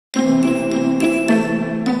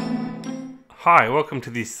Hi, welcome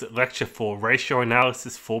to this lecture for Ratio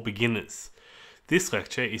Analysis for Beginners. This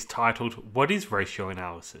lecture is titled, What is Ratio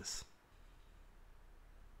Analysis?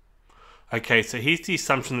 Okay, so here's the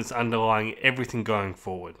assumption that's underlying everything going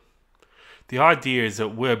forward. The idea is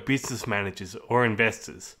that we're business managers or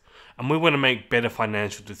investors, and we want to make better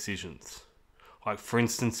financial decisions. Like, for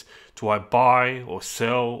instance, do I buy or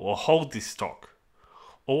sell or hold this stock?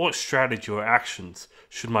 Or what strategy or actions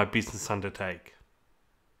should my business undertake?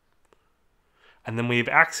 And then we have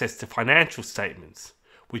access to financial statements,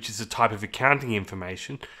 which is a type of accounting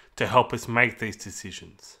information to help us make these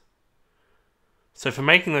decisions. So for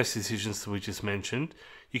making those decisions that we just mentioned,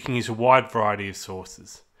 you can use a wide variety of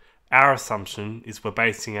sources. Our assumption is we're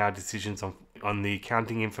basing our decisions on the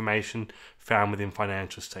accounting information found within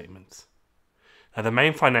financial statements. Now, the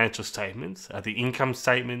main financial statements are the income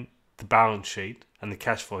statement, the balance sheet, and the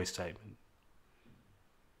cash flow statement.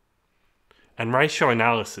 And ratio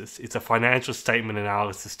analysis is a financial statement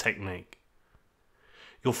analysis technique.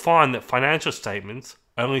 You'll find that financial statements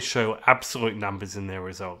only show absolute numbers in their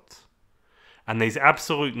results. And these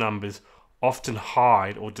absolute numbers often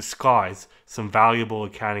hide or disguise some valuable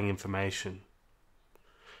accounting information.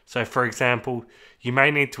 So for example, you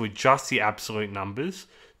may need to adjust the absolute numbers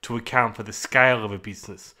to account for the scale of a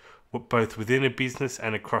business, both within a business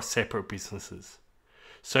and across separate businesses.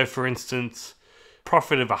 So for instance,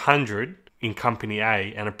 profit of 100 in company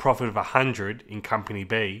A and a profit of 100 in company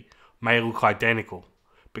B may look identical,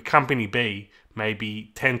 but company B may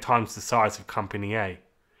be 10 times the size of company A,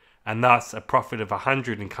 and thus a profit of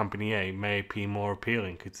 100 in company A may appear more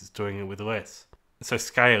appealing because it's doing it with less. So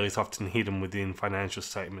scale is often hidden within financial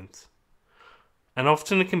statements. And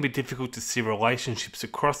often it can be difficult to see relationships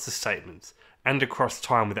across the statements and across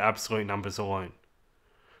time with absolute numbers alone.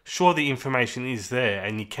 Sure, the information is there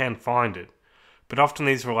and you can find it, but often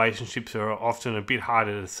these relationships are often a bit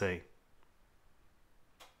harder to see.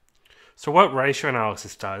 So what ratio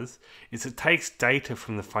analysis does is it takes data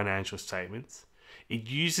from the financial statements, it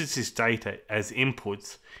uses this data as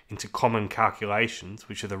inputs into common calculations,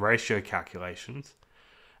 which are the ratio calculations,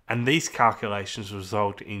 and these calculations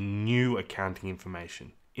result in new accounting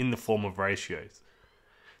information in the form of ratios.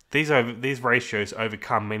 These ratios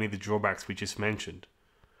overcome many of the drawbacks we just mentioned,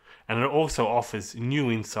 and it also offers new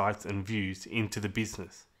insights and views into the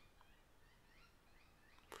business.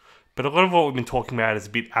 But a lot of what we've been talking about is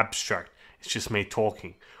a bit abstract. It's just me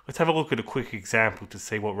talking. Let's have a look at a quick example to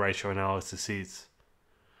see what ratio analysis is.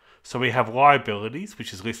 So we have liabilities,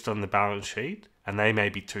 which is listed on the balance sheet, and they may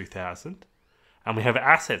be 2,000. And we have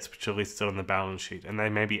assets, which are listed on the balance sheet, and they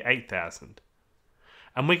may be 8,000.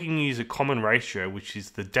 And we can use a common ratio, which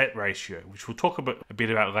is the debt ratio, which we'll talk a bit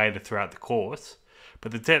about later throughout the course.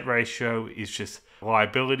 But the debt ratio is just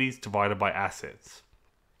liabilities divided by assets.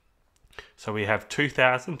 So we have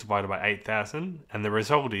 2,000 divided by 8,000, and the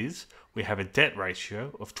result is we have a debt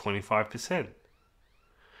ratio of 25%.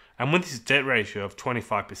 And with this debt ratio of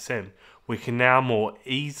 25%, we can now more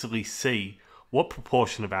easily see what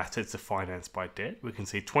proportion of assets are financed by debt. We can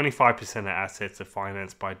see 25% of assets are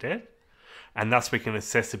financed by debt, and thus we can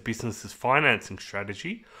assess a business's financing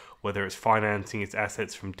strategy, whether it's financing its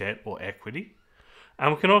assets from debt or equity.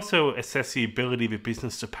 And we can also assess the ability of a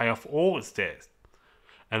business to pay off all its debt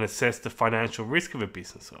and assess the financial risk of a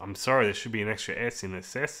business. I'm sorry, there should be an extra S in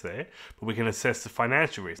assess there, but we can assess the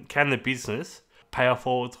financial risk. Can the business pay off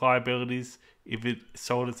all its liabilities if it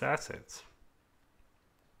sold its assets?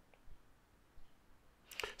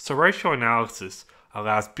 So ratio analysis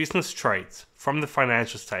allows business traits from the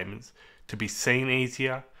financial statements to be seen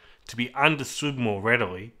easier, to be understood more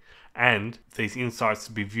readily, and these insights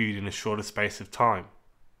to be viewed in a shorter space of time.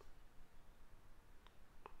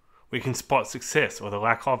 We can spot success or the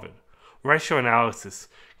lack of it. Ratio analysis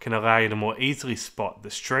can allow you to more easily spot the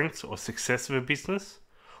strengths or success of a business,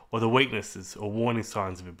 or the weaknesses or warning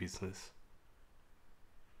signs of a business.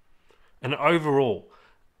 And overall,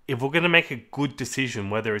 if we're going to make a good decision,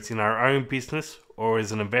 whether it's in our own business or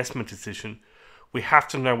as an investment decision, we have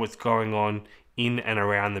to know what's going on in and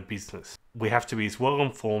around the business. We have to be as well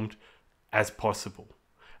informed as possible.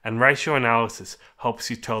 And ratio analysis helps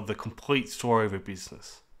you tell the complete story of a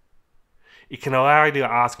business. It can allow you to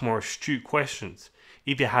ask more astute questions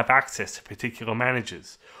if you have access to particular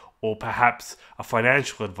managers or perhaps a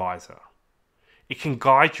financial advisor. It can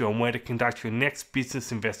guide you on where to conduct your next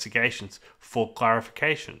business investigations for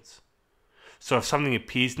clarifications. So if something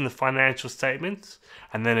appears in the financial statements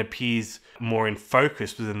and then appears more in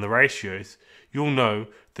focus within the ratios, you'll know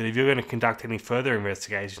that if you're going to conduct any further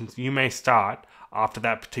investigations, you may start after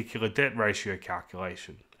that particular debt ratio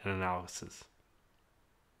calculation and analysis.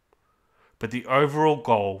 But the overall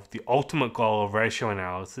goal, the ultimate goal of ratio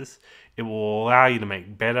analysis, it will allow you to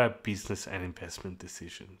make better business and investment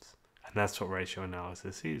decisions. And that's what ratio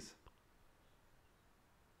analysis is.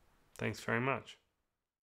 Thanks very much.